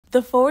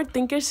The Forward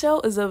Thinker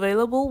Show is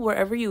available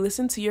wherever you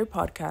listen to your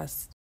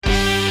podcasts.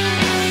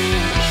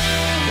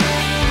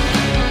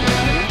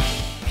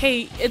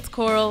 Hey, it's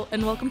Coral,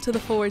 and welcome to the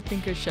Forward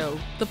Thinker Show,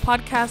 the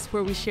podcast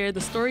where we share the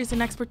stories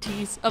and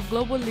expertise of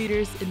global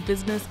leaders in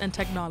business and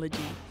technology.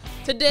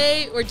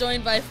 Today, we're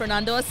joined by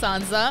Fernando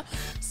Azanza,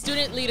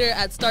 student leader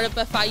at Startup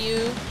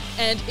FIU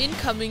and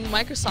incoming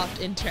Microsoft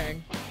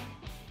intern.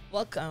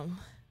 Welcome.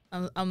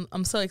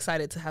 I'm so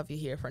excited to have you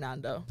here,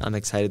 Fernando. I'm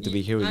excited to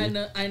be here with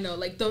you. I know.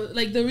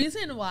 The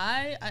reason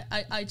why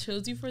I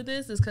chose you for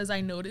this is because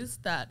I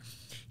noticed that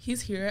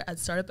he's here at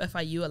Startup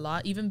FIU a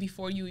lot, even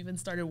before you even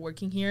started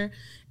working here.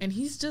 And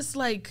he's just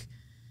like,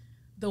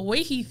 the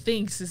way he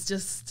thinks is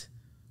just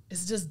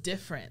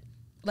different.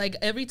 Like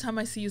every time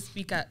I see you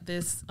speak at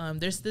this,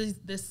 there's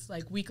this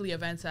like weekly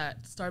events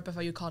at Startup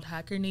FIU called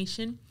Hacker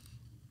Nation.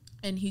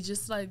 And he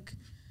just like,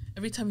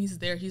 every time he's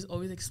there, he's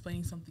always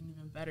explaining something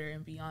even better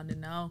and beyond. And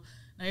now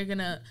you're going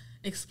to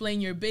explain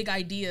your big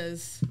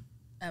ideas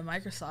at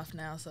Microsoft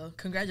now. So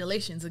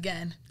congratulations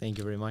again. Thank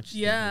you very much.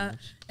 Yeah.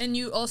 And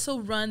you also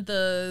run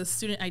the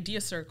Student Idea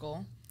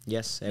Circle.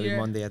 Yes, every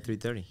Monday at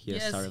 3:30 here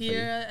at Startup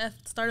FIU.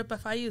 At Startup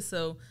FIU.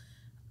 So,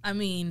 I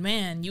mean,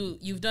 man,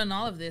 you've done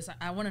all of this.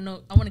 I want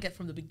to get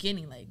from the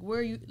beginning. Like,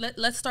 where you,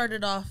 let's start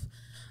it off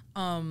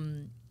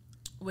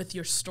with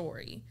your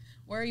story.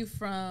 Where are you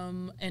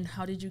from, and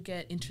how did you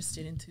get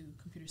interested into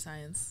computer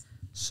science?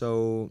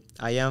 So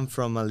I am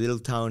from a little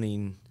town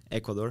in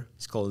Ecuador.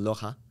 It's called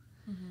Loja.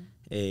 Mm-hmm.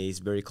 It's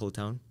a very cool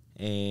town.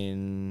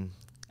 And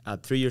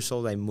at 3 years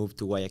old, I moved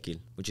to Guayaquil,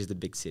 which is the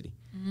big city.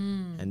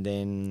 And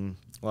then,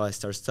 well, I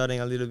started studying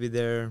a little bit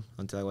there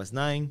until I was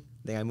 9.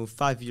 Then I moved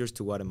 5 years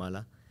to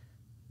Guatemala,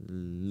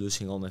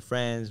 losing all my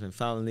friends, my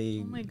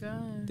family. Oh, my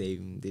God.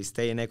 They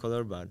stay in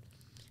Ecuador, but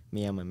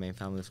me and my main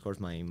family, of course,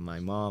 my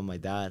mom, my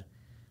dad,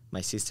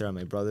 my sister and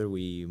my brother,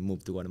 we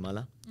moved to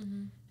Guatemala.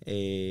 Mm-hmm.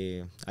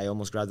 I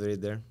almost graduated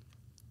there,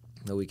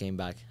 but we came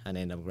back and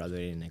ended up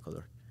graduating in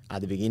Ecuador.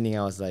 At the beginning,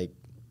 I was like,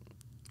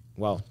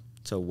 wow,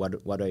 so what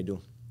do I do?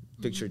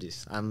 Mm-hmm. Picture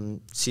this.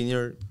 I'm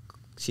senior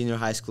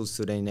high school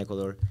student in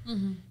Ecuador,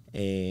 mm-hmm.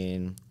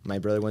 and my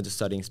brother went to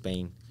study in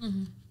Spain.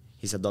 Mm-hmm.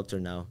 He's a doctor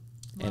now.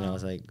 Wow. And I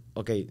was like,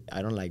 okay,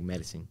 I don't like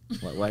medicine.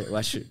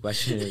 what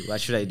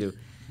should I do?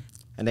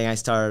 And then I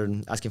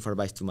started asking for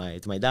advice to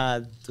my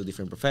dad, to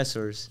different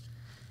professors,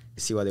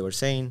 see what they were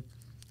saying,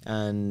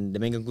 and the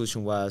main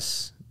conclusion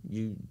was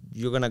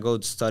you're gonna go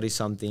study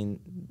something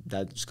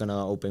that's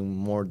gonna open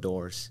more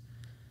doors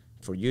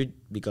for you,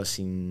 because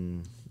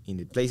in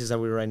the places that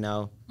we're right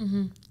now,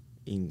 mm-hmm.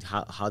 in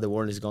how the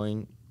world is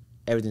going,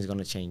 everything's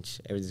gonna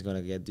change, everything's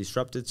gonna get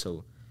disrupted.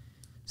 So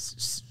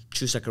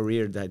choose a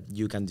career that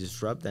you can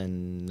disrupt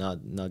and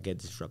not get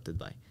disrupted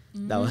by.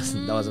 That was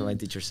what my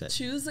teacher said.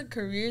 Choose a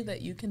career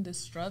that you can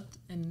disrupt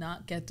and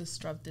not get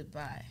disrupted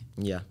by.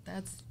 Yeah.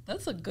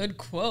 That's a good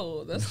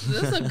quote.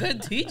 That's a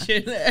good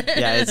teacher there.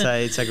 Yeah,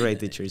 it's a great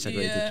teacher. It's a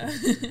great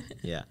teacher.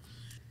 Yeah.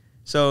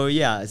 So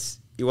yeah,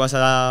 it was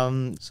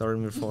sorry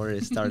before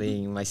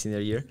starting my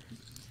senior year.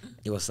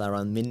 It was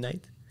around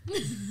midnight.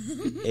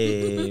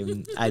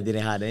 I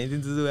didn't have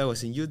anything to do. I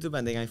was in YouTube,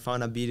 and then I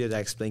found a video that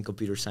explained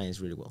computer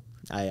science really well.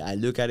 I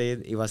look at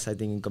it. It was, I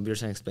think, computer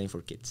science explained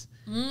for kids,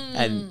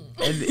 and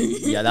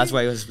yeah, that's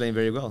why it was explained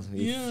very well.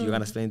 If you're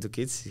gonna explain it to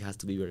kids, it has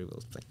to be very well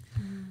explained.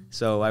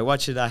 So I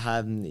watched it.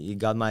 It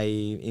got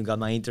me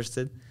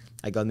interested.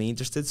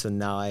 So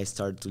now I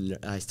start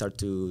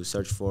to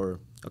search for,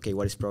 okay,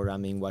 what is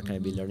programming? What can I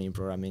be learning in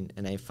programming?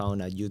 And I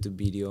found a YouTube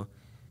video,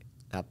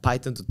 a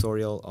Python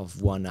tutorial of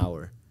 1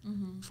 hour.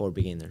 For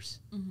beginners.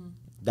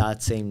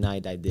 That same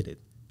night I did it.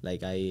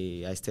 Like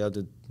I stayed up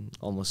to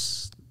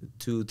almost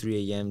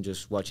 2-3 a.m.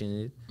 just watching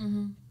it.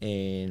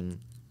 And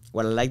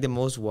what I liked the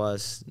most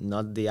was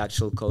not the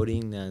actual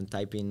coding and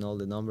typing all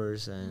the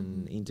numbers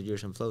and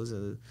integers and flows.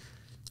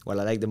 What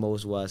I liked the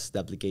most was the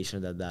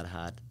application that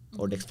had,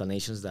 or the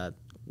explanations that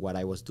what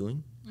I was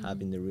doing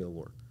have in the real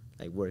world.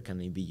 Like, where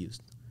can it be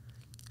used?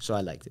 So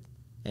I liked it.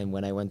 And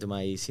when I went to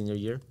my senior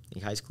year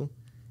in high school,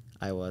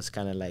 I was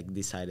kind of like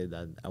decided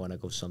that I want to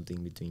go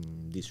something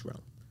between this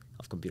realm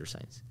of computer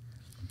science.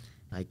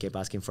 I kept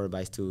asking for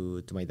advice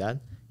to my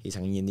dad. He's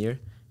an engineer,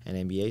 an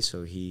MBA,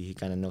 so he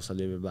kind of knows a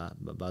little bit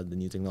about the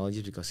new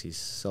technologies because he's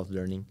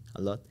self-learning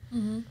a lot,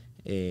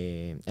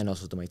 and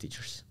also to my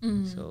teachers.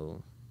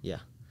 So yeah.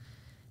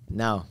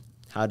 Now,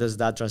 how does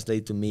that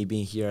translate to me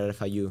being here at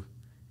FIU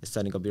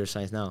studying computer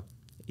science now?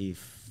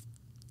 If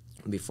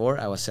before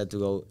I was set to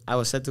go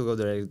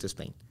directly to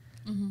Spain,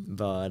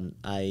 but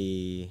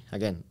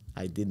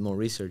I did more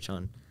research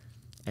on,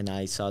 and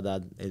I saw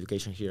that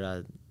education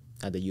here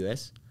at the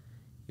US,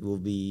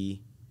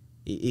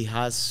 it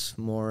has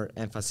more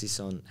emphasis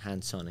on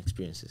hands-on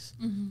experiences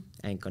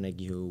and connect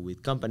you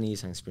with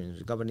companies and experience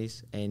with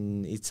companies,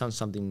 and it sounds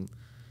something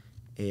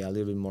a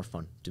little bit more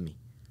fun to me.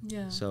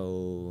 Yeah.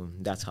 So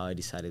that's how I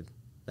decided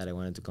that I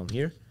wanted to come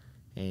here,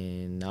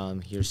 and now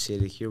I'm here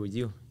sitting here with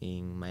you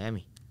in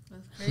Miami.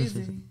 That's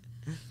crazy.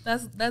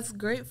 That's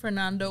great,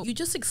 Fernando. You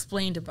just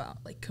explained about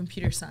like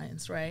computer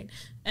science, right?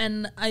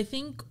 And I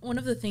think one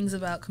of the things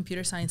about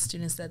computer science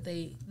students that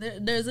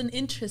there's an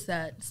interest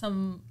that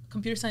some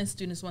computer science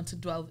students want to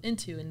delve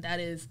into, and that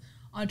is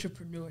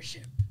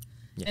entrepreneurship.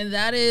 Yeah. And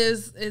that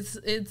is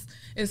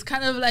it's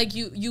kind of like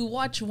you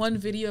watch one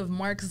video of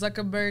Mark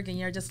Zuckerberg and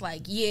you're just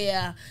like,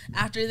 yeah,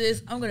 after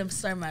this I'm gonna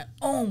start my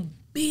own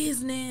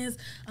business,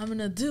 I'm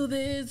gonna do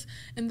this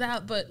and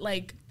that. But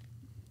like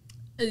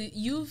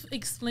you've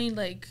explained,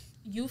 like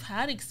you've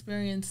had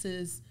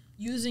experiences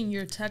using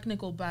your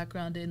technical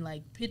background in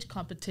like pitch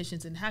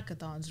competitions and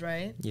hackathons,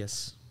 right?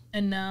 Yes.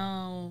 And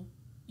now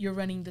you're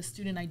running the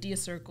Student Idea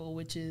Circle,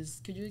 which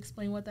is, could you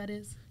explain what that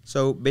is?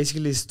 So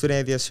basically, Student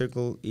Idea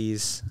Circle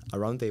is a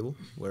roundtable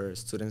where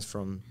students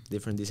from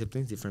different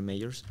disciplines, different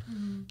majors,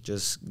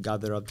 just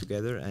gather up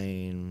together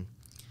and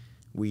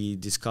we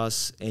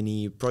discuss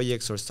any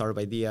projects or startup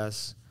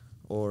ideas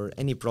or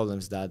any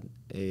problems that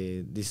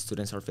these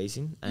students are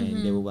facing,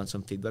 and they will want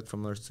some feedback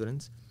from our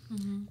students.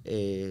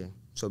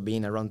 So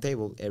being a round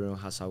table, everyone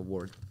has a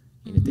word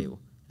in the table,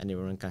 and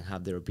everyone can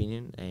have their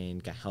opinion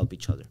and can help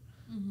each other.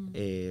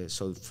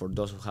 So for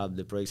those who have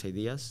the project's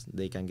ideas,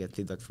 they can get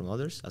feedback from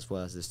others, as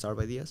well as the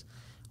startup ideas,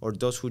 or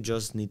those who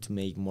just need to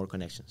make more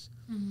connections.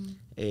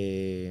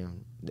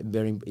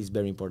 It's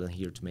very important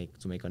here to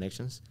make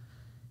connections.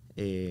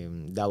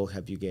 That will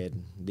help you get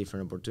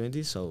different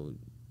opportunities. So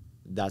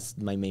that's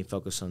my main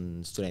focus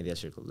on Student Idea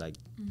Circle, like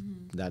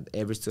that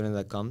every student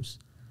that comes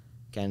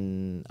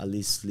can at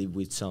least live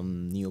with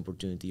some new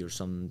opportunity or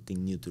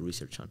something new to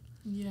research on.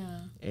 Yeah.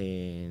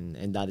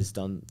 And that is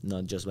done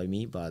not just by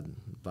me, but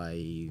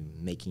by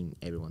making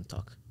everyone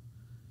talk.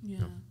 Yeah.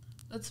 No?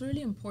 That's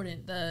really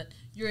important that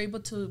you're able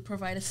to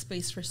provide a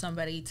space for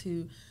somebody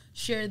to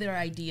share their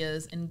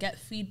ideas and get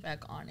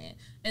feedback on it.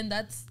 And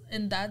that's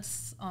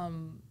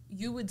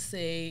you would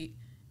say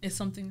is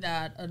something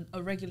that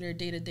a regular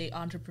day-to-day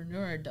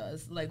entrepreneur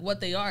does. Like what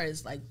they are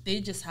is like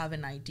they just have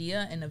an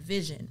idea and a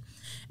vision.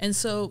 And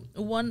so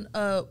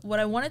what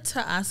I wanted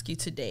to ask you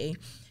today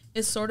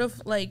is sort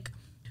of like,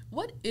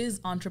 what is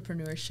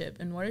entrepreneurship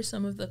and what are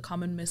some of the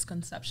common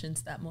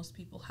misconceptions that most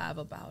people have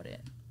about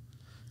it?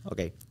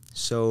 Okay,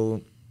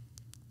 so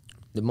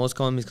the most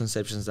common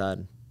misconceptions that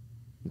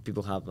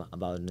people have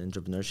about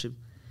entrepreneurship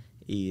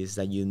is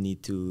that you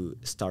need to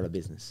start a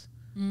business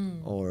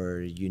or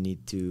you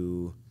need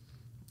to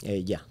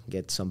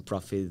get some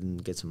profit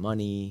and get some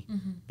money,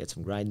 get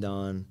some grind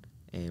on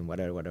and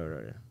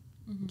whatever.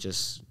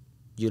 Just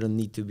you don't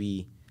need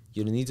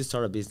to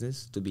start a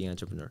business to be an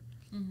entrepreneur.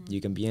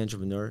 You can be an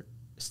entrepreneur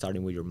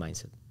starting with your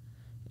mindset,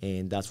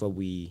 and that's what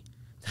we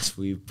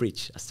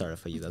preach at Startup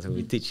FIU. That's what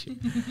we teach you.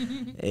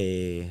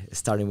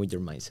 Starting with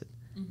your mindset,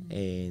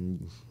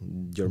 and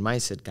your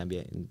mindset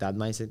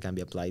can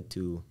be applied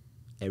to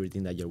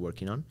everything that you're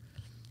working on,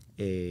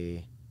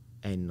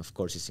 and of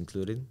course it's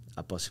included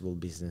a possible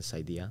business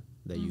idea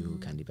that you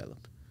can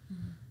develop.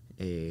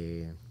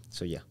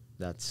 So yeah,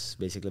 that's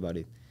basically about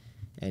it.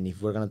 And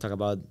if we're gonna talk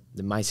about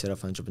the mindset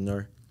of an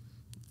entrepreneur,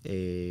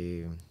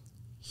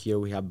 here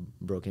we have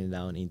broken it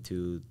down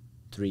into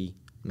 3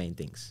 main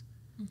things.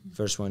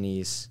 First one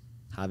is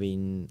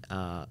having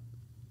a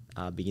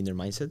beginner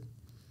mindset,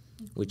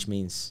 which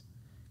means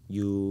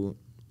you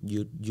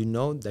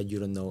know that you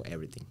don't know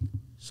everything.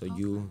 So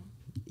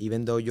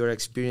even though you're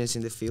experienced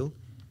in the field,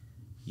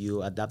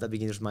 you adapt a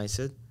beginner's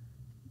mindset,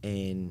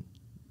 and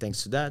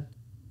thanks to that,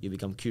 you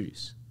become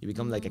curious. You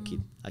become like a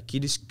kid. A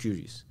kid is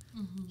curious.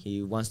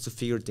 He wants to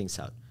figure things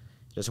out.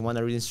 He doesn't want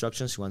to read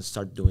instructions. He wants to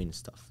start doing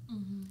stuff.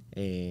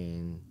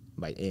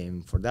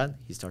 And for that,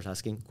 he starts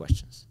asking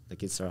questions. The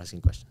kids start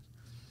asking questions.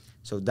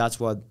 So that's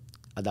what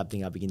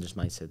adapting a beginner's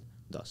mindset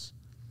does.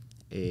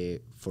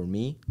 For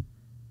me,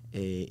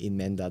 it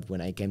meant that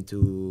when I came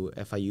to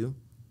FIU,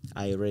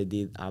 I already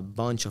did a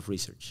bunch of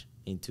research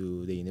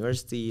into the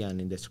university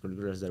and in the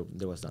extracurriculars that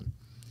there was done.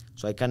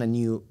 So I kind of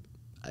knew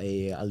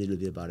a little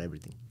bit about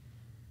everything.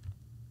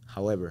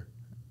 However,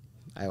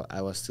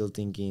 I was still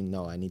thinking,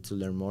 no, I need to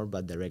learn more,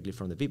 but directly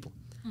from the people.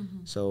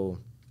 So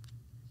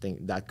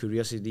that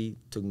curiosity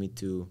took me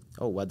to,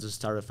 what does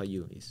Startup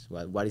FIU is?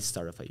 What is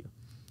Startup FIU?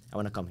 I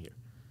want to come here.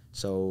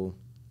 So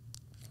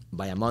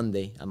by a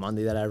Monday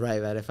that I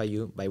arrived at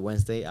FIU, by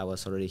Wednesday, I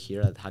was already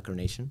here at Hacker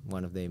Nation,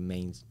 one of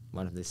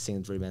the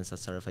signature events at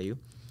Startup FIU.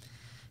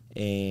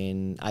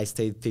 And I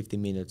stayed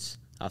 15 minutes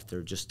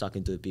after just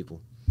talking to the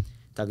people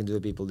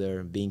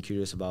there, being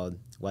curious about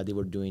what they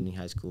were doing in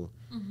high school,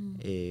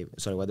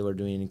 what they were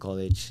doing in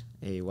college,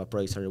 what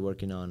projects are they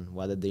working on,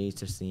 what are they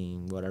interested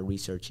in, what are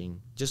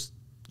researching, just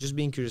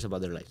being curious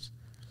about their lives.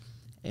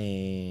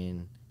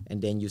 And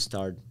then you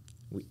start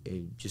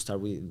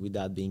with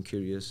that, being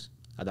curious,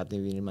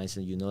 adapting your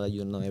mindset. You know that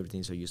you don't know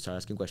everything, so you start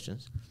asking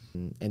questions.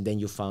 And then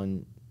you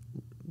found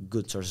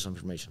good sources of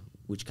information,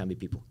 which can be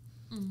people,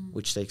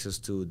 which takes us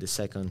to the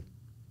second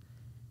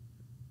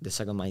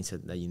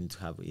mindset that you need to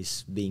have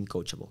is being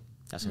coachable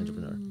as an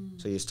entrepreneur.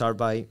 So you start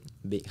by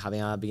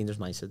having a beginner's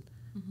mindset.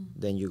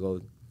 Then you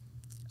go,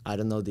 I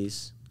don't know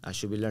this. I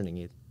should be learning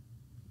it.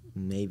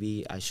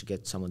 Maybe I should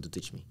get someone to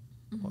teach me.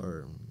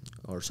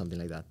 or something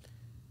like that.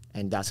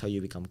 And that's how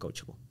you become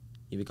coachable.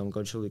 You become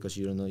coachable because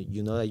you know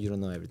that you don't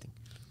know everything.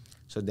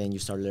 So then you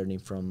start learning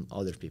from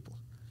other people.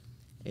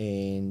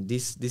 And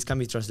this can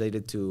be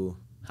translated to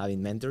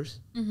having mentors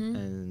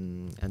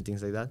and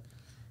things like that.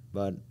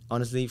 But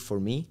honestly, for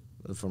me,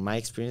 from my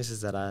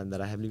experiences that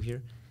I have lived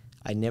here,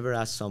 I never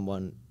asked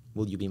someone,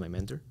 will you be my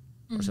mentor?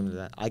 Or something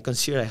like that. I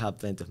consider I have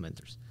plenty of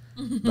mentors.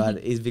 But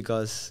it's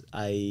because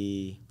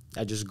I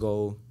just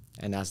go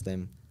and ask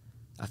them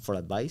for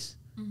advice,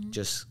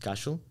 just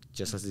casual,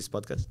 just as this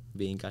podcast,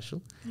 being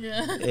casual.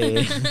 Yeah.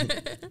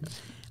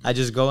 I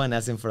just go and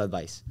ask them for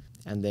advice.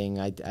 And then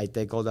I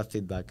take all that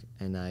feedback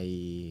and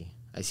I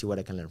see what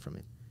I can learn from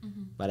it.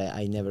 But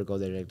I never go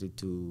directly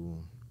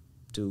to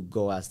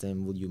go ask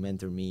them, would you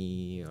mentor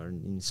me, or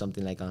in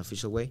something like an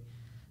official way.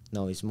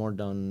 No, it's more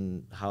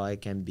done how I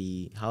can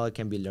be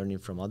learning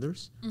from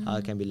others, how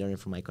I can be learning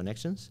from my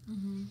connections.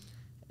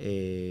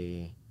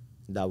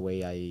 That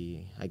way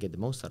I get the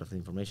most out of the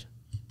information.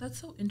 That's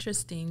so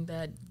interesting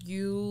that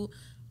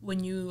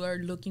when you are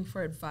looking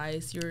for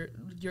advice,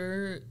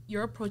 your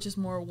approach is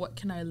more what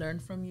can I learn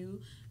from you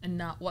and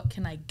not what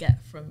can I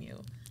get from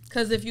you.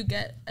 Because if you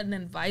get an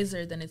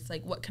advisor, then it's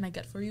like, what can I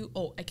get for you?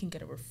 Oh, I can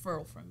get a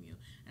referral from you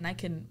and I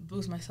can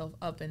boost myself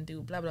up and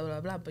do blah, blah,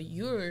 blah, blah. But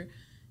your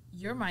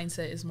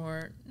mindset is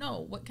more,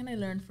 no, what can I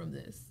learn from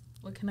this?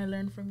 What can I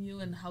learn from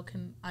you and how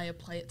can I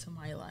apply it to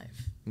my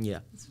life? Yeah.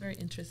 It's very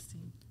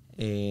interesting.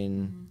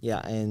 And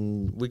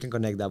and we can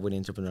connect that with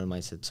entrepreneurial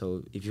mindset.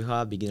 So if you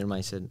have a beginner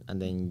mindset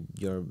and then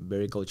you're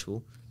very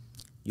coachable,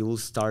 you will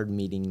start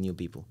meeting new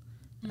people.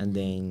 And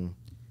then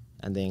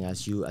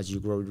as you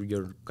grow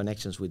your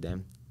connections with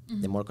them,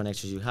 the more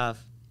connections you have,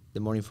 the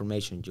more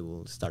information you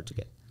will start to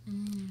get.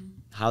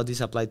 How this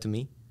applied to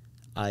me,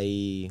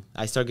 I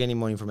start getting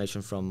more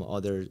information from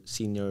other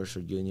seniors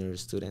or junior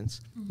students,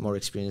 more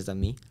experienced than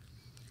me.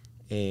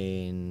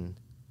 And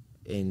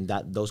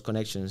that those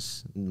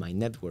connections, my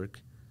network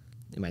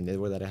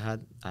that I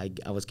had,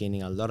 I was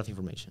gaining a lot of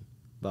information.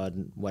 But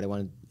what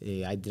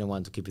I didn't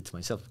want to keep it to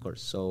myself, of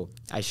course. So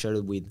I shared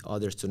it with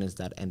other students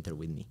that entered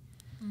with me.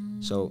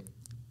 So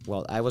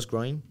while I was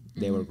growing,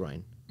 they were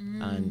growing.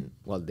 And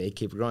while they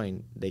keep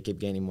growing, they keep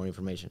gaining more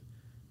information.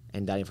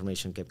 And that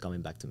information kept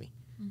coming back to me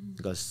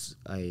because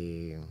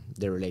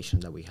the relation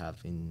that we have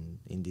in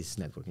this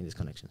network, in these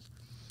connections.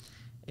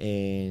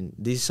 And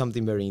this is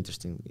something very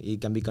interesting.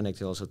 It can be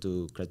connected also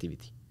to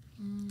creativity.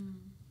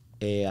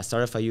 At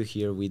Startup FIU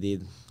here, we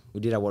did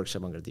a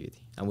workshop on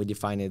creativity, and we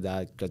defined it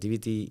that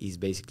creativity is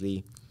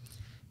basically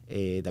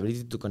the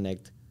ability to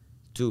connect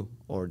two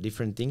or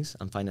different things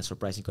and find a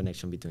surprising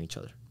connection between each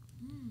other.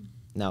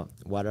 Now,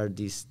 what are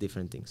these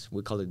different things?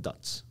 We call it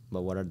dots,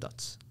 but what are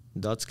dots?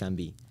 Dots can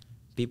be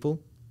people,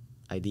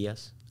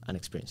 ideas, and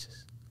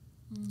experiences.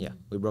 Yeah,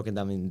 we broke it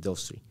down in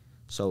those three.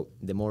 So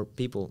the more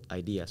people,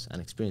 ideas,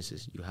 and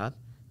experiences you have,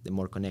 the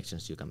more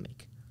connections you can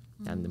make.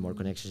 And the more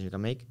connections you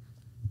can make,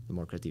 the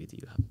more creativity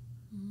you have.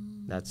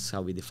 That's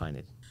how we define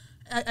it.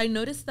 I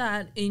noticed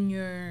that in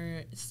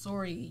your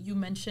story, you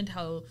mentioned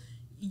how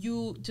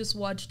you just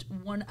watched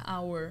 1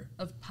 hour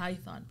of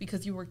Python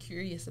because you were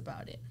curious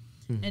about it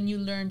and you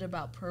learned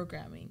about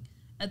programming.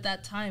 At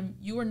that time,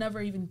 you were never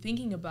even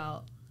thinking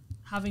about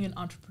having an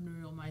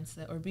entrepreneurial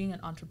mindset or being an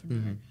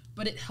entrepreneur,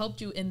 but it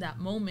helped you in that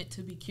moment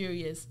to be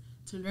curious,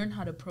 to learn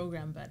how to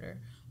program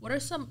better. What are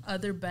some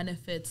other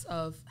benefits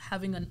of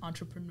having an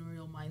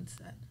entrepreneurial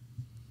mindset?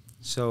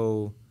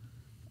 So,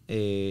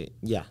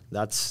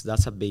 that's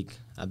a big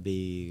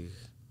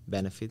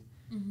benefit.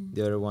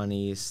 The other one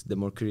is the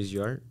more curious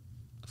you are,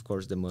 of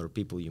course, the more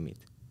people you meet.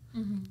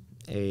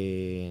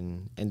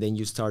 And then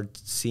you start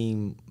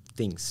seeing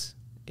things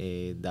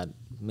that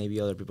maybe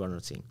other people are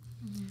not seeing.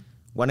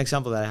 One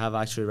example that I have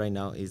actually right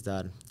now is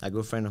that a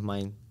good friend of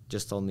mine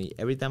just told me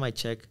every time I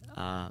check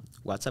a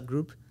WhatsApp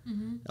group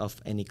of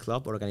any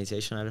club or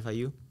organization at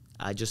FIU,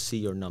 I just see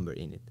your number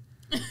in it.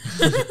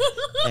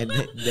 And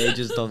they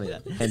just told me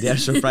that, and they are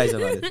surprised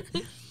about it.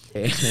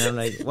 And I'm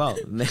like, wow,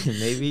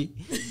 maybe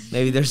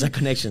there's a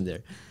connection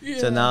there. Yeah.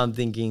 So now I'm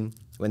thinking,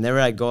 whenever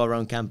I go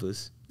around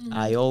campus,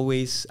 I'm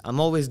always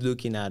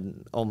looking at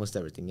almost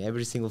everything,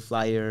 every single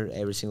flyer,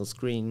 every single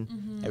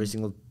screen, every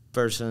single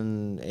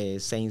person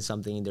saying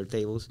something in their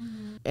tables,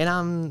 and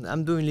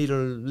I'm doing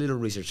little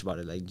research about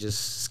it, like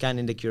just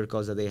scanning the QR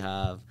codes that they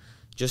have,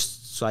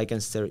 just so I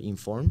can stay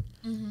informed.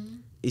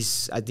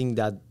 I think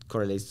that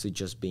correlates to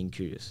just being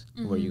curious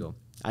where you go.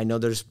 I know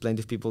there's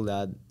plenty of people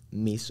that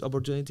miss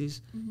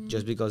opportunities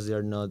just because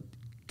they're not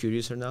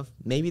curious enough.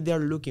 Maybe they're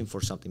looking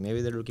for something.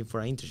 Maybe they're looking for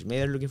an internship.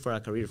 Maybe they're looking for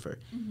a career fair,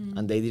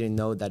 and they didn't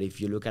know that if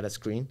you look at a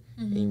screen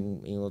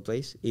in one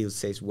place, it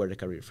says where the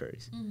career fair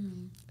is.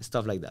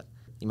 Stuff like that.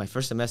 In my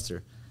first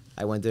semester,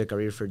 I went to the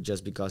career fair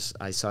just because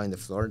I saw in the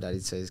floor that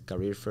it says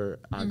career fair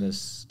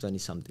August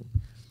 20-something,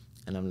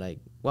 and I'm like,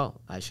 wow,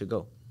 I should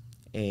go.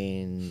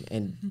 And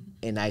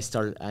I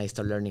start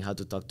learning how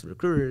to talk to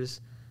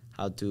recruiters,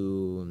 how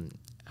to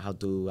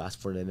ask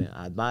for them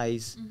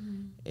advice,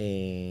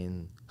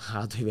 and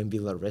how to even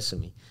build a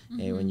resume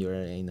when you're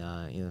in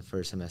the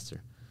first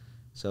semester.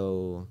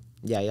 So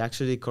Yeah, it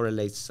actually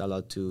correlates a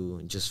lot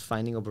to just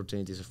finding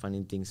opportunities or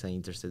finding things that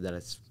interested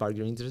that spark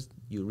your interest.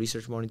 You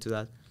research more into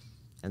that,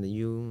 and then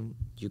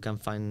you can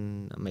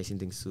find amazing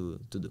things to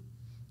do.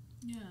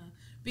 Yeah,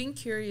 being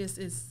curious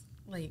is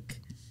like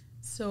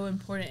so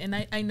important.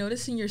 And I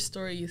noticed in your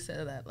story you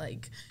said that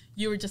like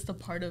you were just a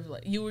part of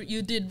like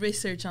you did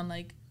research on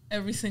like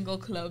every single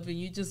club and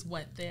you just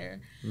went there.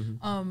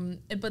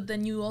 But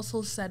then you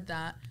also said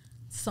that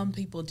some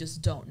people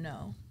just don't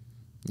know.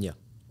 Yeah.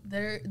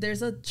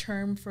 There's a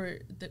term for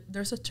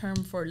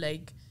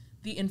like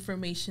the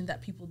information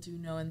that people do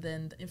know and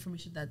then the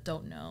information that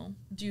don't know.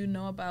 Do you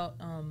know about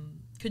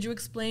could you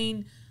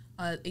explain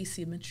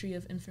asymmetry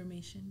of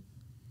information?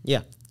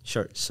 Yeah,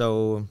 sure.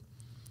 So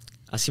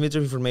asymmetry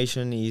of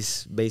information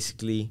is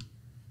basically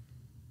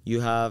you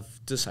have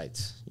two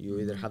sides. You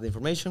either have the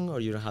information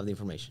or you don't have the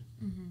information.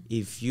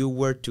 If you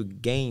were to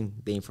gain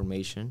the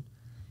information,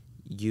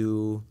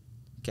 you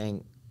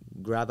can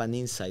grab an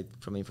insight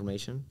from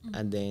information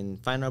and then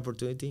find an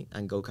opportunity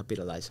and go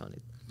capitalize on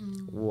it.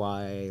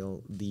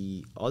 While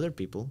the other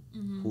people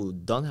who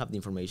don't have the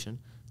information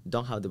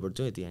don't have the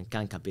opportunity and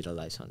can't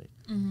capitalize on it.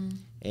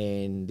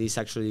 And this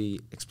actually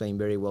explained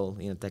very well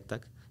in a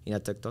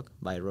TED Talk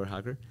by Roy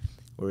Hacker,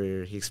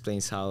 where he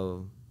explains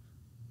how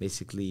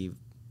basically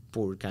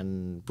poor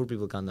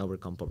people can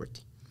overcome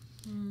poverty.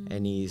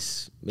 And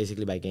it's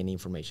basically by gaining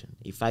information.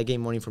 If I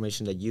gain more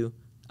information than you,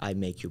 I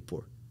make you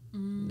poor.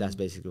 That's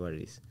basically what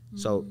it is.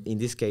 So in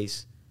this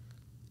case,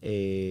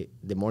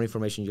 the more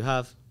information you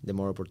have, the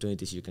more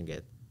opportunities you can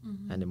get,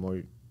 and the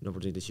more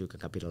opportunities you can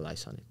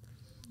capitalize on it,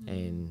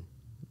 and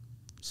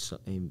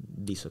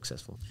be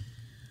successful.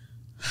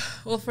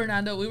 Well,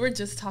 Fernando, we were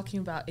just talking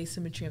about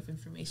asymmetry of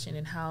information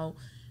and how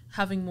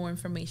having more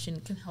information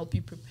can help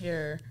you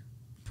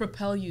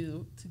propel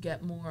you to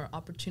get more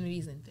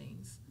opportunities and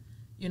things,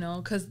 you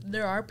know, because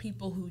there are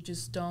people who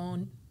just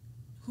don't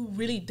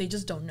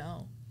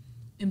know.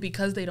 And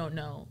because they don't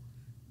know,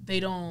 they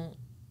don't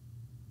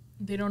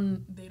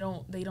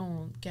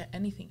get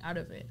anything out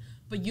of it.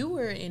 But you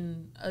were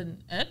in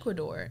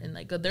Ecuador, and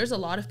like there's a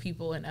lot of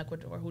people in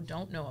Ecuador who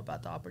don't know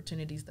about the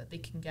opportunities that they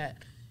can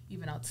get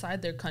even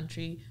outside their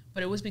country.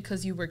 But it was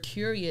because you were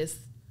curious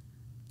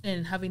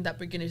and having that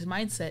beginner's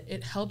mindset.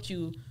 It helped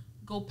you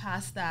go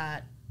past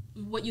that.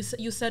 What you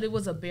said it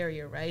was a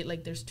barrier, right?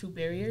 Like there's two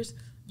barriers.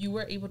 You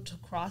were able to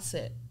cross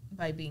it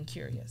by being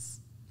curious.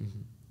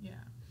 Yeah.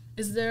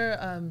 Is there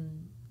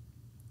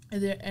are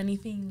there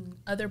anything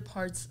other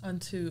parts on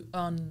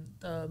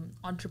the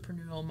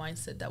entrepreneurial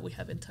mindset that we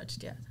haven't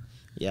touched yet?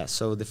 Yeah,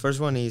 so the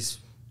first one is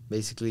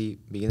basically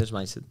beginner's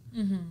mindset.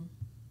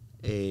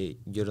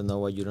 You don't know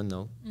what you don't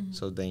know,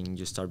 so then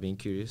you start being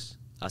curious,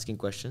 asking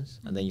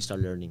questions, and then you start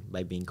learning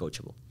by being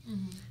coachable.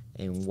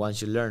 And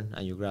once you learn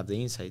and you grab the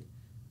insight,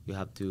 you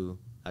have to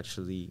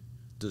actually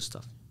do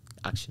stuff,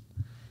 action.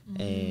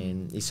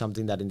 And it's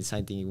something that in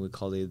design thinking we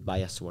call it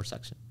bias towards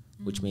action,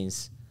 which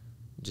means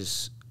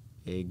just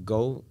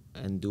go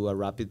and do a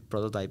rapid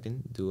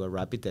prototyping, do a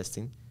rapid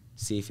testing,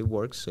 see if it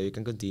works so you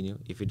can continue.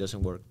 If it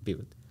doesn't work,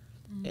 pivot.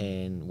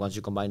 And once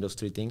you combine those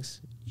three things,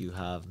 you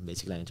have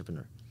basically an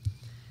entrepreneur.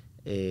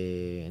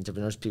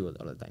 Entrepreneurs pivot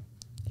all the time.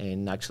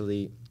 And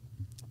actually,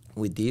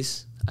 with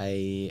this,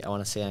 I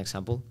want to say an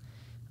example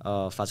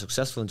of a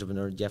successful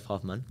entrepreneur, Jeff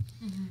Hoffman.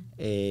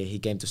 He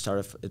came to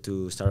Startup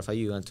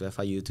FIU and to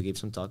FIU to give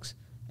some talks,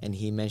 and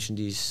he mentioned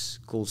this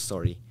cool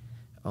story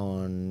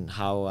on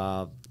how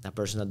a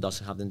person that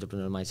doesn't have the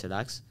entrepreneurial mindset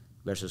acts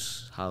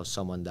versus how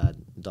someone that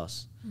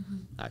does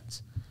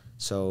acts.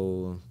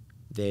 So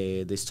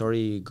the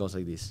story goes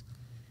like this.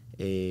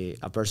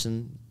 A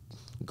person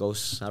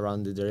goes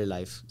around their daily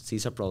life,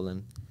 sees a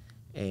problem,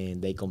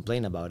 and they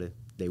complain about it.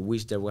 They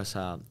wish there was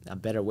a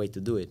better way to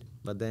do it,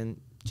 but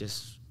then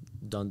just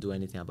don't do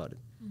anything about it.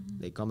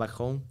 They come back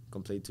home,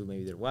 complain to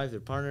maybe their wife,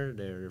 their partner,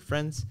 their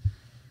friends,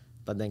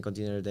 but then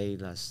continue their day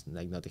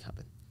like nothing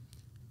happened.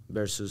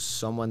 Versus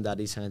someone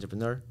that is an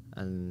entrepreneur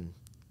and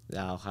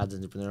has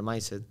an entrepreneurial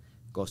mindset,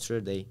 goes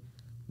through their day,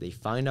 they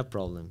find a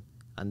problem,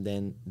 and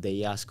then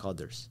they ask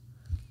others,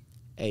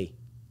 hey,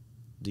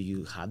 do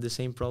you have the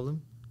same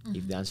problem?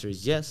 If the answer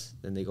is yes,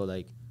 then they go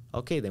like,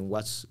 okay, then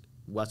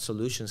what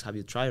solutions have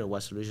you tried, or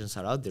what solutions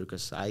are out there?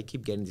 Because I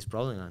keep getting this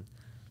problem and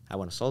I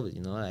want to solve it.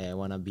 I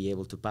want to be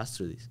able to pass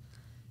through this.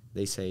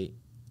 They say,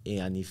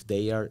 and if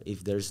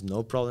there's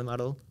no problem at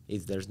all,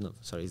 if there's no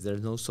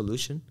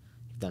solution,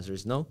 if the answer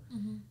is no,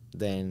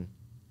 then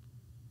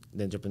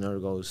the entrepreneur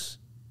goes,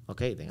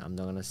 okay, then I'm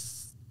not gonna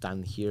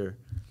stand here.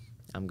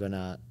 I'm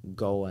gonna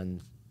go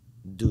and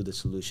do the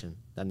solution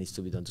that needs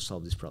to be done to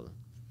solve this problem.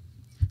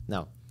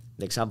 Now,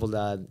 the example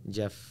that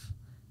Jeff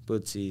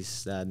puts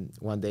is that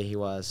one day he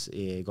was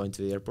going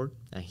to the airport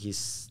and he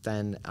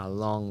stand a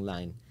long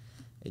line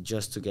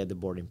just to get the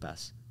boarding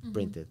pass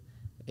printed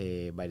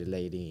by the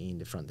lady in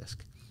the front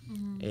desk.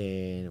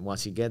 And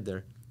once he get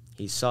there,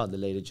 he saw the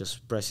lady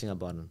just pressing a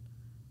button,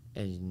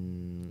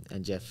 and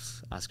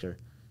Jeff asked her,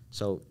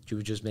 so you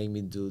would just make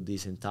me do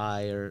this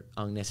entire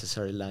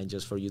unnecessary line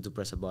just for you to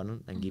press a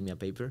button and give me a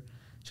paper?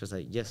 She was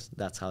like, yes,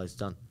 that's how it's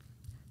done.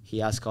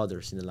 He asked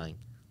others in the line,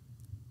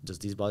 does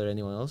this bother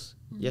anyone else?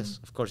 Yes,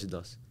 of course it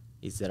does.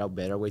 Is there a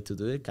better way to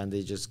do it? Can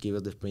they just give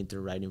us the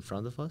printer right in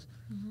front of us?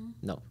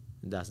 No,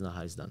 that's not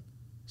how it's done.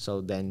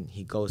 So then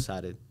he goes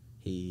at it.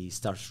 He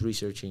starts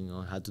researching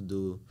on how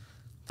to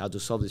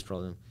solve this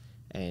problem.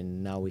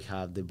 And now we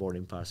have the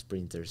boarding pass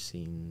printers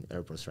in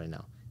airports right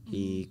now.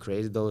 He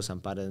created those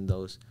and patented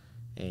those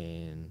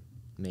and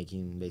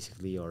making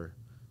basically our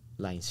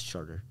lines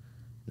shorter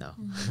now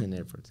in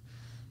airports.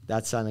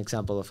 That's an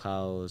example of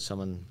how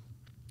someone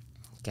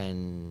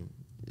that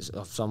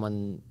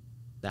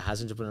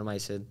has entrepreneurial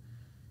mindset,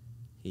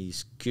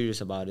 he's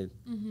curious about it,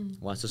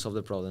 wants to solve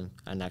the problem,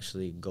 and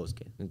actually go to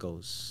get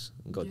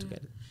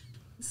it.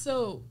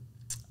 So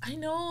I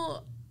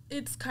know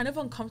it's kind of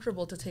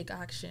uncomfortable to take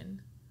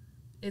action.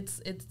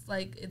 It's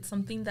like it's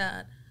something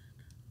that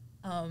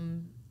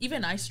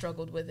even I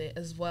struggled with it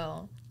as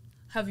well.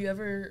 Have you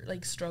ever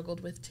like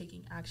struggled with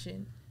taking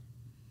action?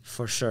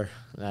 For sure.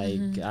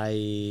 Like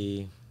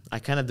I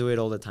kind of do it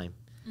all the time.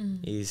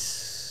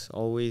 It's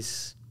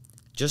always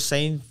just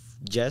saying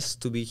yes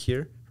to be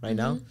here right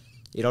now.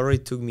 It already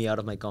took me out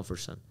of my comfort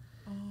zone.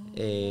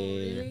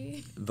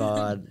 Really?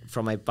 But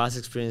from my past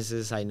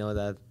experiences, I know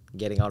that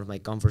getting out of my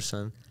comfort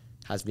zone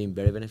has been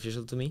very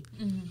beneficial to me.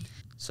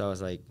 So I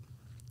was like,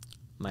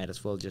 might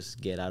as well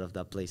just get out of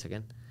that place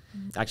again.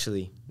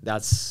 Actually,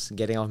 that's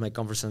getting out of my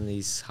comfort zone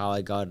is how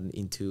I got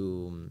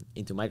into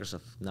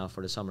Microsoft now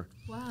for the summer.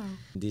 Wow.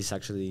 This is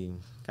actually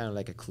kind of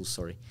like a cool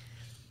story.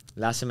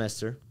 Last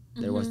semester,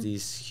 there was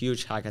this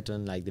huge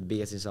hackathon, like the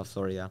biggest in South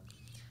Florida,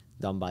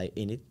 done by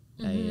INIT,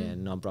 a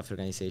non-profit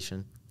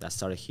organization that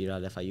started here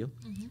at FIU.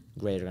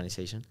 Great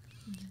organization.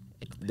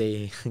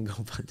 They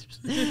go Panthers.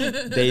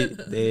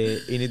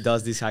 The INIT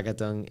does this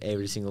hackathon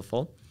every single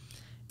fall.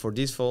 For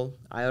this fall,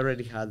 I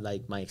already had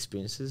like my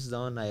experiences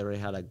done. I already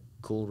had a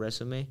cool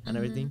resume and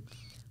everything.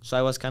 So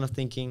I was kind of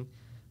thinking,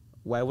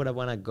 why would I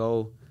want to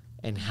go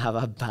and have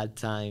a bad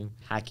time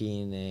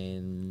hacking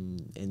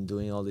and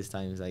doing all these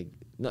times? Like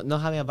not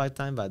having a bad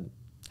time, but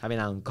having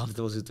an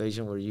uncomfortable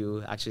situation where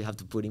you actually have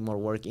to put in more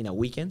work in a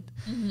weekend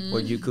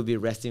where you could be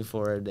resting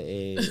for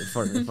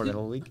the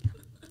whole week.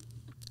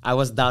 I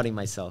was doubting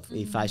myself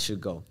if I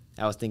should go.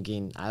 I was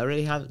thinking, I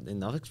already have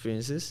enough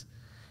experiences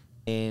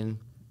and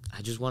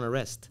I just want to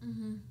rest.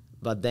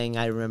 But then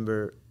I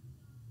remember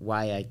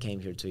why I came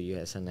here to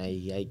US, and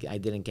I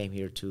didn't came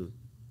here to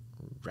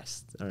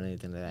rest or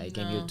anything like that. I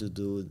came here to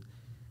do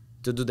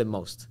the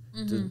most.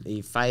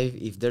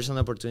 If there's an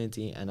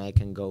opportunity and I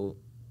can go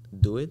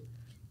do it,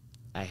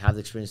 I have the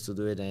experience to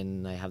do it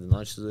and I have the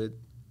knowledge to do it,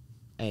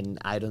 and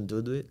I don't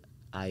do it,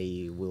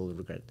 I will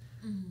regret it.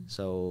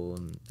 So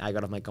I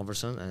got off my comfort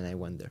zone and I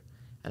went there.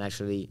 And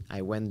actually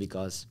I went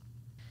because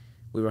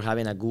we were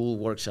having a Google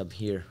workshop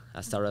here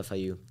at Startup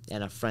FIU,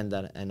 and a friend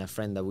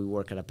that we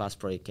work at a past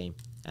project came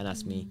and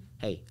asked me,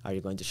 hey, are you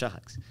going to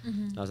Shahaks?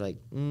 I was like,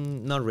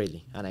 not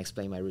really. And I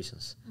explained my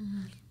reasons.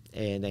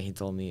 And then he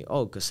told me,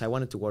 oh, because I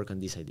wanted to work on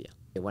this idea.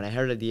 And when I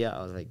heard the idea,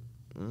 I was like,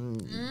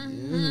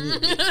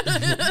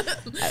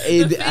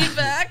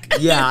 feedback.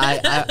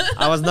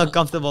 I was not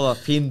comfortable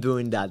of him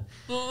doing that.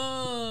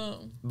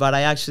 Oh. But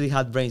I actually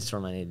had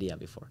brainstormed an idea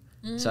before.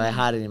 So I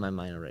had it in my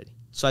mind already.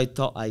 So I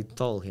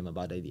told him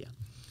about the idea.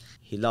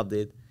 He loved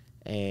it,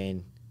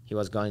 and he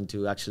was going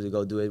to actually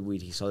go do it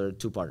with his other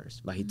 2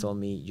 partners. But he told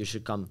me, you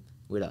should come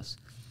with us.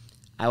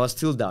 I was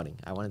still doubting.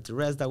 I wanted to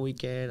rest that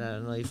weekend. I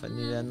don't know if I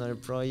needed another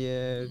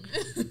project.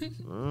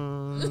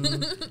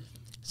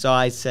 So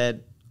I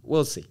said,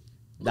 we'll see.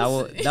 That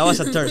was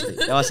a Thursday.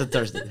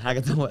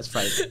 Hackathon was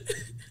Friday.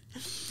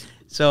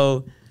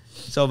 So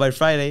by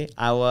Friday,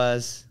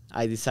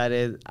 I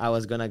decided I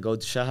was gonna go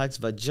to Shahaks,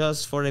 but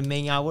just for the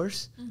main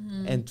hours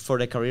and for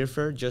the career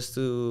fair, just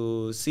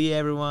to see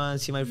everyone,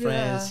 see my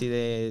friends,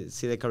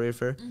 see the career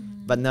fair,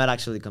 but not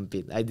actually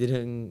compete. I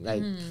didn't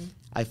like.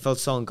 I felt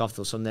so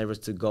uncomfortable, so nervous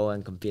to go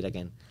and compete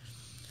again.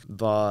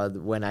 But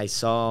when I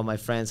saw my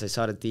friends, I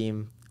saw the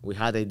team. We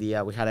had the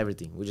idea, we had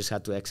everything. We just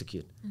had to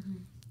execute.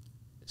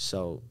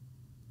 So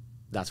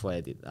that's what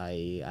I did.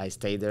 I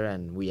stayed there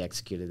and we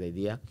executed the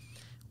idea.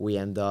 We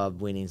ended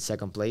up winning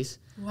 2nd place.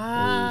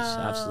 Wow. Which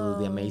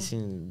absolutely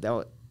amazing.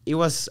 It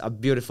was a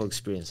beautiful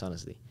experience,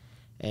 honestly.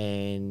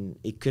 And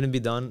it couldn't be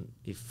done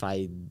if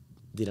I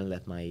didn't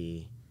let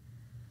my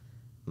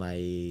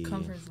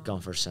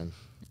comfort zone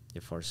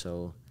before.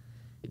 So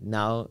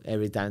now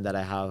every time that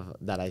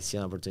I see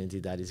an opportunity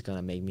that is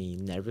gonna make me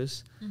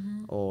nervous,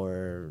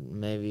 or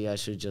maybe I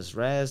should just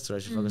rest or I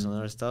should focus on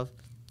other stuff,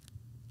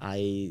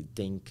 I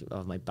think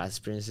of my past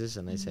experiences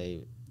and I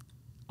say,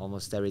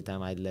 almost every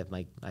time I left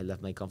my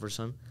comfort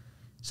zone,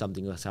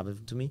 something was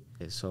happening to me,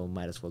 so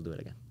might as well do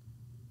it again.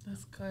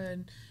 That's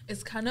good.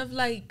 It's kind of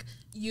like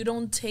you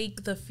don't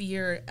take the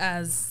fear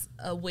as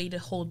a way to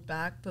hold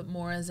back, but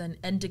more as an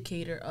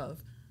indicator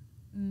of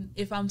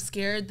if I'm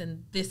scared,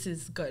 then this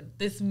is good.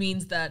 This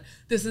means that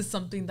this is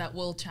something that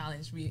will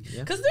challenge me.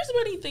 Because there's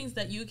many things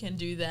that you can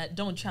do that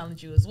don't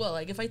challenge you as well.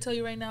 Like if I tell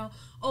you right now,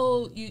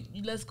 oh, you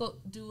let's go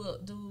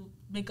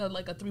make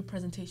a 3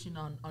 presentation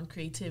on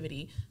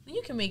creativity, then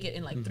you can make it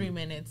in like 3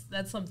 minutes.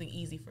 That's something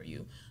easy for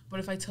you.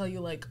 But if I tell you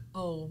like,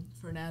 oh,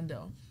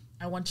 Fernando,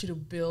 I want you to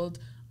build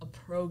a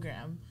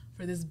program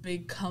for this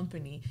big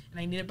company and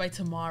I need it by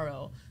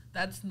tomorrow,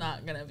 that's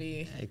not going to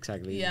be...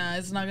 Exactly. Yeah,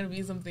 it's not going to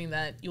be something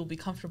that you'll be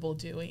comfortable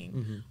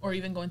doing, or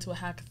even going to a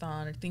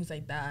hackathon or things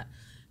like that.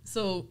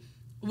 So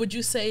would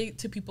you say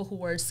to people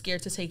who are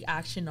scared to take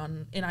action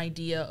on an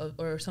idea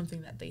or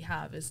something that they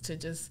have is to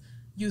just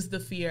use the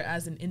fear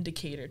as an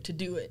indicator to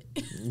do it?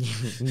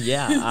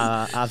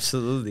 Yeah,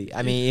 absolutely.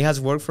 I mean, it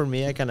has worked for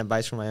me. I can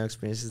advise from my own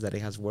experiences that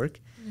it has worked.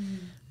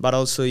 But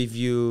also, if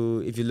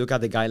you look at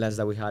the guidelines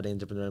that we had in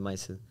Entrepreneurial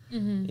Mindset,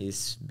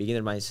 is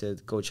beginner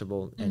mindset,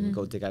 coachable, and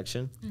go take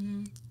action.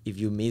 If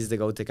you miss the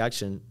go take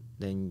action,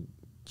 then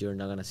you're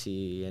not gonna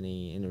see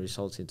any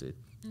results into it.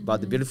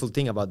 But the beautiful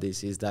thing about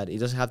this is that it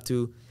doesn't have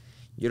to.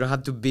 You don't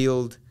have to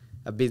build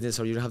a business,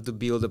 or you don't have to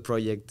build a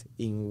project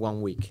in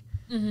 1 week.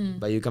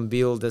 But you can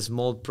build a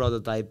small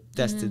prototype,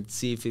 test it,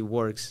 see if it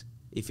works.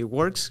 If it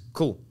works,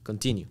 cool,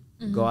 continue,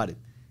 go at it.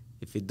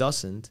 If it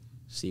doesn't,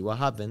 see what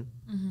happened,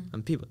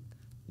 and pivot.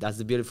 That's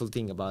the beautiful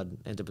thing about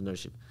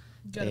entrepreneurship.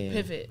 You gotta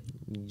pivot.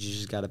 You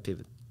just gotta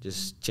pivot.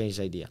 Just change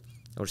the idea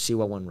or see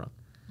what went wrong.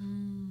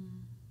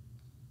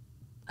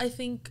 I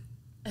think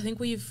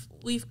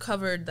we've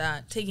covered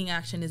that taking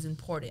action is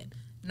important.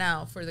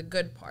 Now for the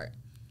good part.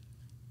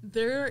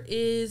 There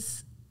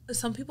is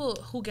some people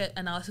who get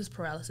analysis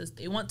paralysis.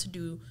 They want to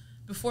do,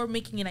 before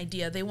making an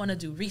idea, they want to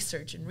do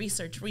research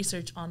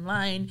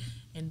online,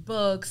 in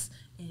books,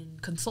 in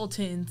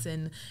consultants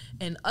and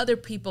other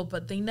people,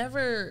 but they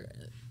never...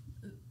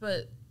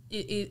 But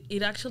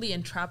it actually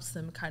entraps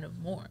them kind of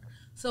more.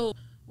 So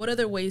what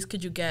other ways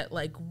could you get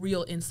like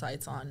real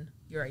insights on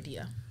your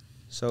idea?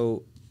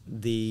 So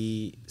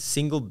the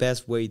single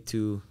best way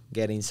to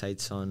get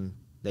insights on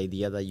the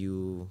idea that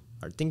you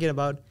are thinking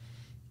about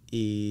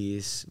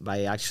is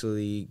by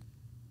actually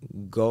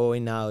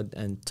going out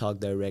and talk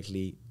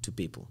directly to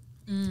people.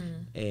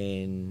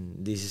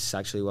 And this is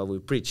actually what we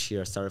preach here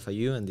at Startup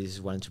FIU, and this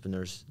is what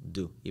entrepreneurs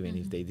do, even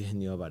if they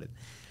didn't know about it,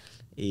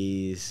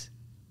 is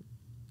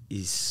you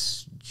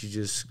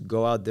just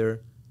go out there,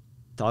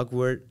 talk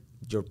where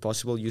your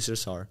possible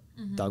users are,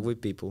 talk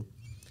with people,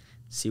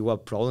 see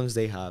what problems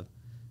they have,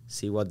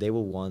 see what they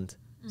will want,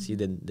 see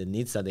the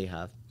needs that they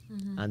have,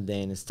 and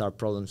then start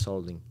problem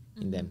solving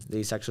in them.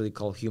 This is actually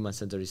called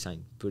human-centered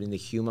design, putting the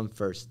human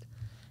first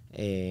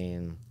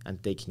and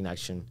taking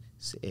action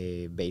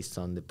based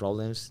on the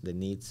problems, the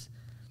needs,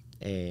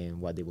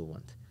 and what they will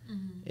want.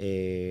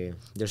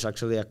 There's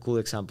actually a cool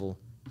example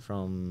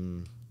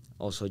from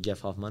also Jeff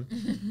Hoffman.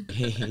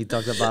 He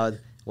talked about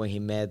when he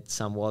met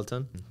Sam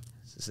Walton,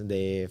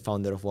 the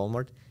founder of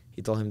Walmart.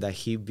 He told him that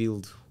he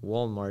built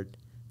Walmart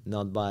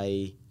not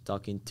by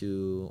talking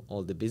to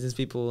all the business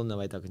people, not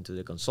by talking to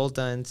the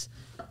consultants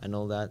and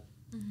all that.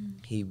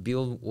 He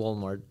built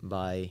Walmart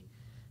by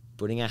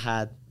putting a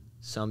hat,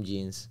 some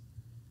jeans,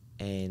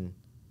 and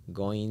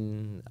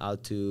going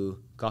out to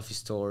coffee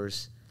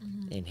stores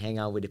and hang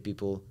out with the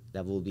people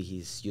that will be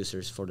his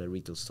users for the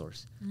retail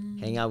stores.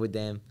 Hang out with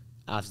them,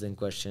 ask them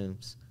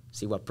questions,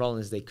 see what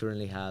problems they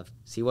currently have,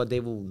 see what they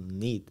will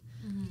need.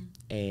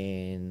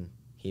 And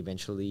he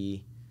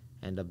eventually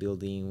ended up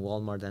building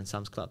Walmart and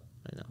Sam's Club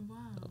right now. Wow,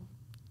 so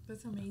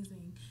that's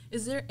amazing.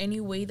 Is there any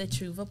way that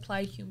you've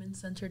applied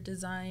human-centered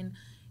design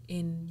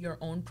in your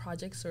own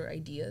projects or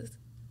ideas?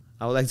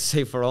 I would like to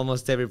say for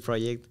almost every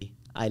project,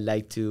 I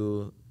like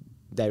to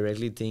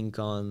directly think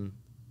on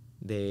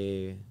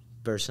the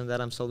person that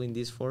I'm solving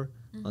this for,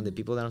 on the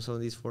people that I'm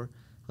solving this for,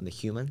 on the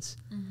humans.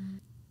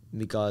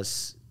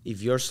 Because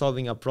if you're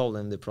solving a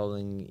problem, the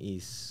problem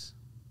is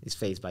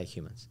faced by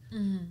humans.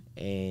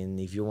 And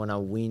if you want to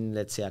win,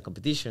 let's say, a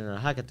competition or a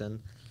hackathon,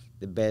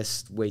 the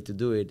best way to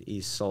do it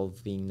is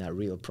solving a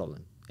real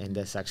problem. And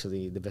that's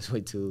actually the best way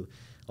to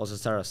also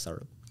start a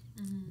startup,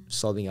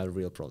 solving a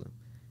real problem.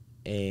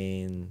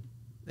 And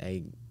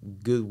a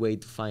good way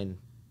to find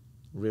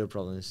real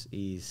problems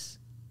is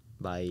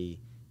by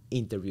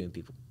interviewing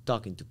people,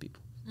 talking to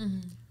people.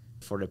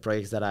 For the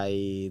projects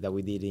that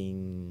we did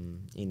in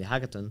the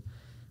hackathon,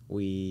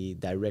 we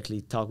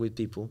directly talk with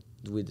people,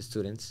 with the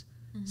students,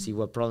 see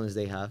what problems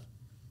they have.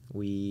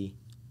 We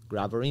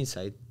grab our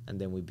insight, and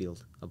then we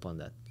build upon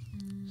that.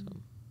 So,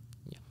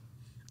 yeah.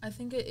 I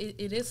think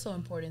it is so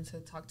important to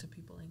talk to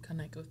people and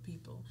connect with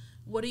people.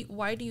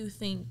 Why do you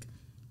think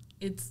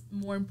it's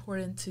more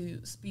important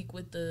to speak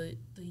with the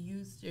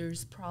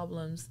users'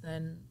 problems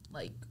than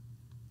like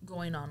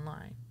going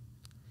online?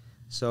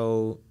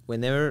 So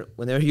whenever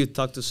you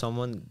talk to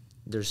someone,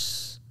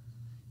 there's,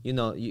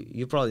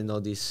 you probably know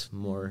this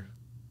more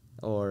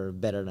or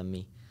better than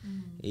me,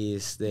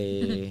 is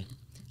the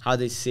how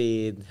they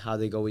say it, how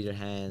they go with their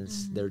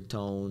hands, their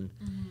tone,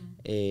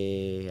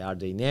 Are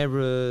they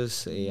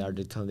nervous? Are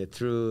they telling the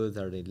truth?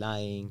 Are they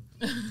lying?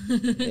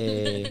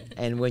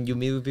 And when you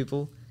meet with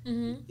people,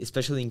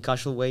 especially in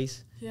casual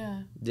ways,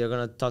 they're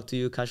gonna talk to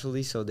you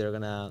casually, so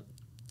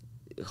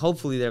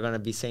hopefully they're gonna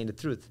be saying the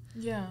truth.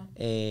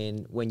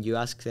 And when you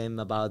ask them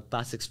about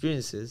past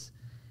experiences,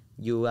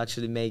 you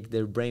actually make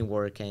their brain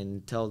work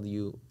and tell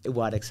you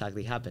what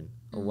exactly happened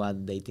or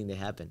what they think they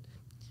happened.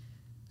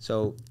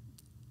 So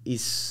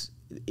it's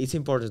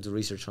important to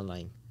research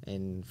online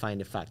and find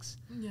the facts.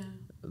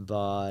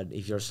 But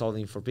if you're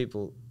solving for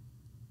people,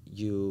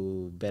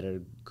 you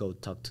better go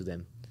talk to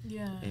them.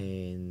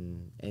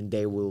 And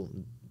they will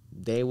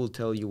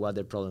tell you what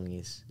their problem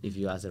is if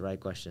you ask the right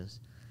questions,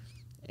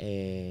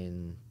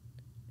 and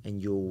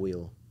you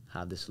will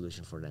have the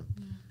solution for them.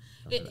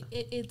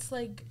 It's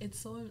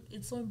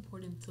so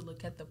important to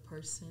look at the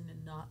person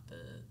and not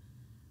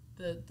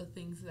the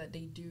things that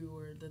they do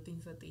or the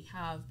things that they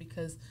have,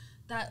 because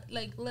that,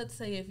 like, let's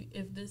say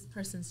if this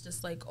person's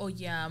just like, oh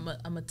yeah,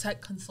 I'm a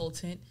tech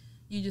consultant,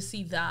 you just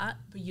see that,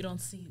 but you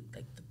don't see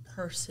like the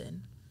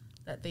person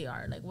that they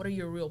are. Like, what are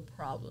your real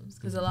problems?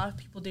 Because a lot of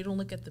people, they don't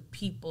look at the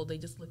people, they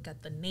just look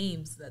at the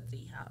names that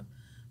they have,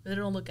 but they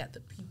don't look at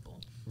the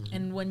people.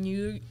 And when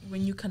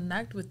you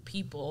connect with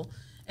people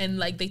and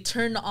like they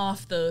turn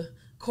off the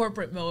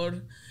corporate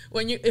mode,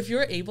 if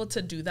you're able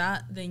to do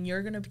that, then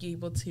you're gonna be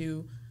able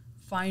to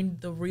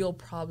find the real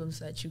problems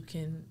that you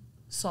can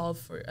solve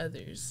for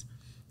others.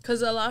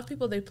 Because a lot of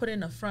people, they put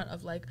in a front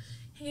of like,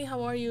 hey,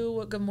 how are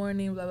you? Good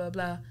morning, blah blah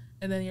blah,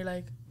 and then you're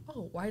like,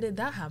 oh, why did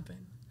that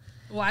happen?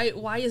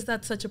 Why is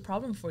that such a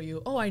problem for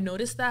you? Oh, I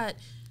noticed that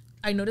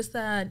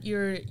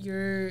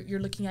you're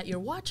looking at your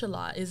watch a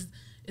lot.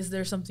 Is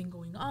there something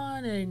going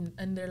on?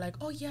 And they're like,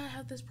 oh yeah, I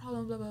have this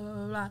problem, blah blah blah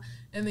blah blah.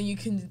 And then you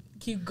can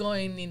keep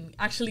going and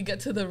actually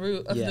get to the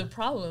root of the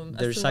problem.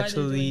 There's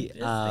actually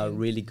a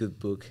really good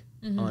book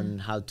on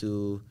how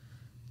to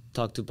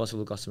talk to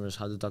possible customers,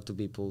 how to talk to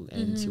people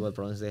and see what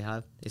problems they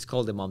have. It's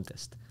called the Mom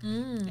Test.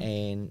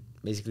 And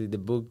basically the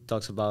book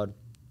talks about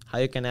how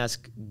you can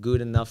ask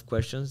good enough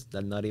questions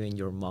that not even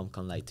your mom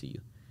can lie to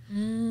you.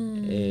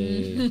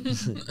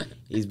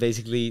 It's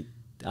basically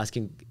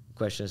asking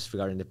questions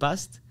regarding the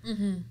past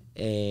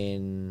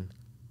and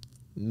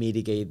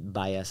mitigate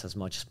bias as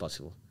much as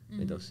possible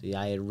with those. Yeah,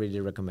 I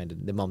really recommend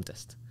it, the Mom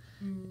Test.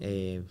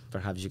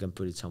 Perhaps you can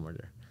put it somewhere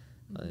there.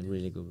 A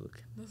really good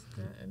book. That's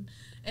good.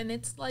 And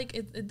it's like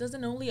it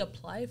doesn't only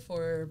apply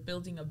for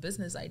building a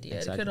business idea.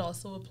 Exactly. It could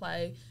also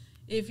apply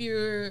if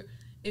you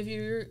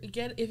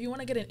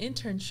want to get an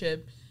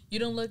internship. You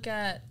don't look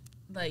at,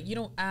 like, you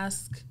don't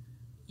ask,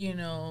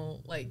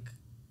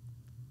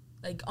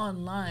 like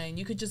online.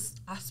 You could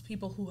just ask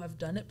people who have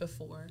done it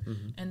before,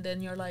 and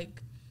then you're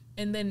like,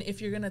 and then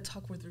if you're gonna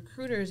talk with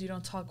recruiters, you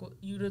don't talk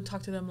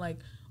to them like,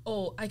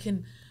 oh, I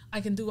can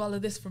do all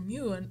of this from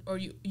you, or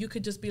you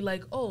could just be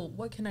like, oh,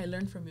 what can I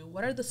learn from you?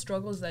 What are the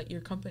struggles that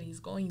your company is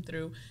going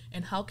through,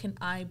 and how can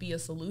I be a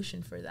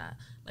solution for that?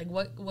 Like,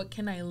 what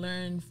can I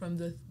learn from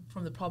the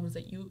problems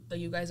that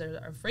you guys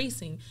are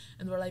facing?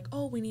 And we're like,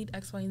 oh, we need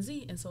X, Y, and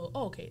Z, and so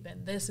okay,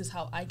 then this is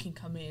how I can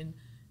come in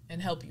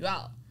and help you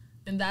out.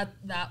 And that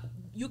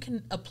you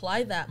can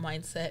apply that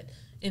mindset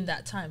in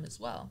that time as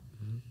well.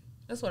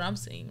 That's what I'm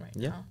seeing right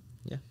now.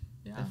 Yeah,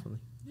 definitely.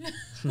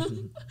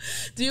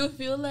 Do you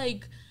feel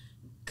like,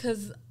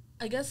 because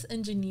I guess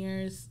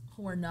engineers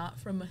who are not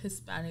from a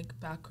Hispanic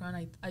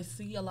background, I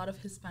see a lot of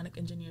Hispanic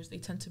engineers, they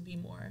tend to be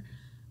more,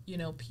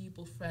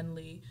 people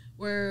friendly.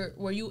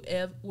 Were you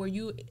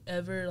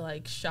ever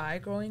like shy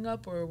growing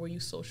up, or were you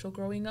social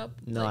growing up?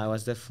 No, I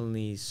was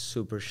definitely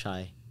super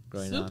shy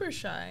growing up. Super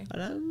shy.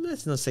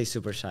 Let's not say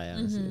super shy,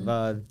 honestly,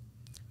 but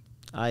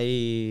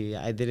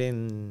I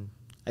didn't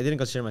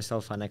consider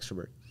myself an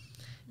extrovert.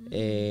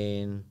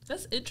 And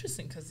that's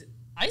interesting, because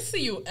I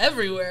see you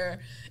everywhere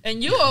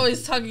and you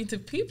always talking to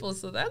people,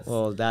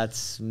 so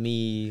that's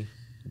me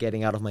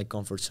getting out of my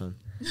comfort zone.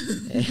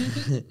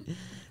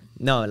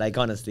 No, like,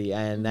 honestly,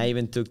 and I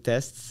even took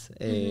tests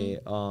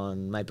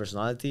on my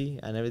personality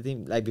and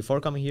everything, like,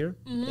 before coming here,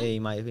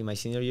 in my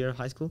senior year of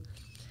high school,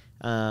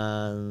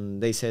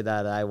 and they said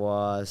that I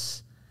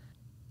was,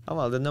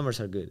 the numbers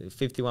are good,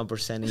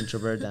 51%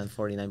 introvert and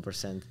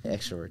 49%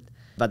 extrovert.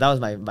 But that was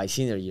my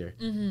senior year,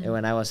 and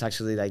when I was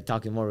actually like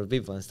talking more with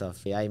people and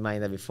stuff. I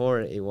mind that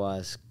before it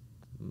was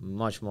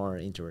much more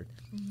introvert.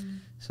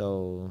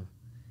 So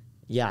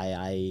yeah,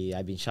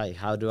 I've been shy.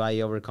 How do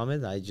I overcome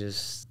it?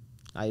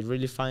 I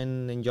really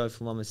find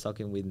enjoyable moments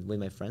talking with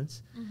my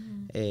friends,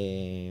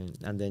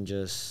 and then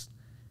just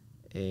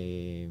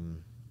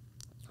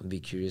be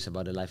curious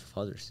about the life of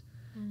others,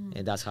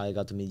 and that's how I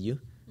got to meet you.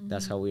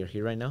 That's how we're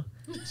here right now.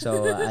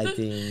 So I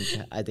think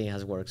it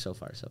has worked so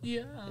far. So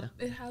yeah,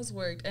 it has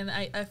worked. And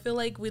I feel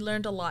like we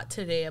learned a lot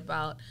today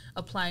about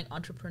applying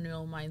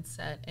entrepreneurial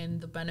mindset and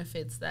the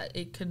benefits that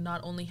it could not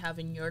only have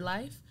in your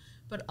life,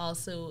 but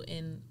also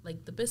in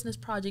like the business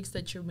projects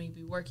that you're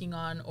maybe working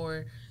on,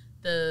 or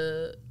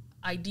the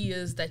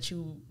ideas that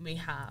you may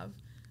have.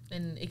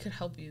 And it could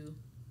help you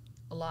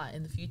a lot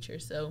in the future.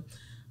 So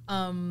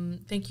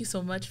thank you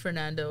so much,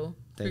 Fernando.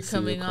 Thanks for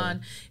coming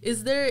on.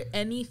 Is there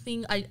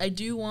anything, I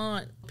do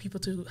want people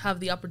to have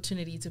the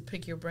opportunity to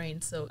pick your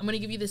brain. So I'm going to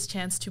give you this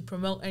chance to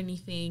promote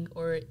anything,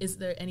 or is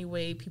there any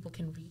way people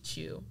can reach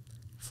you?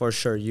 For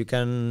sure. You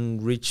can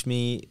reach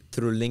me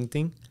through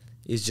LinkedIn.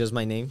 It's just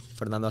my name,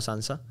 Fernando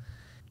Asanza.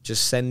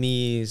 Just send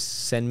me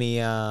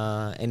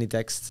any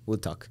text. We'll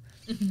talk.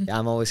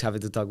 I'm always happy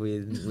to talk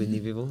with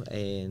new people,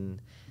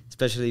 and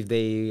especially if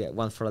they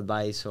want for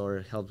advice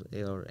or help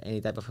or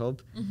any type of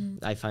help,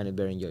 I find it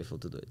very enjoyable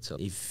to do it. So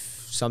if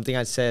something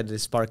I said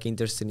spark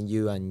interest in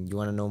you and you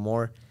want to know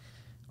more,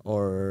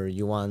 or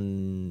you want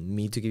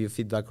me to give you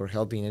feedback or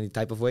help in any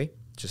type of way,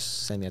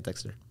 just send me a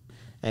text there.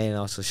 And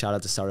also shout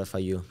out to Startup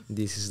FIU.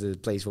 This is the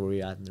place where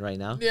we're at right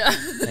now. Yeah.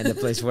 And the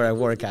place where I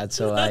work at.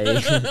 So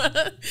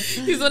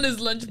He's on his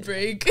lunch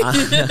break.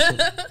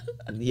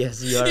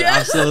 Yes, you are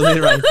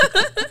absolutely right.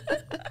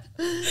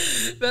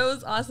 That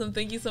was awesome.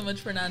 Thank you so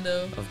much,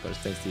 Fernando. Of course.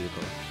 Thanks to you,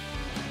 Cole.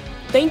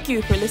 Thank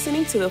you for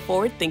listening to the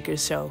Forward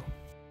Thinkers Show.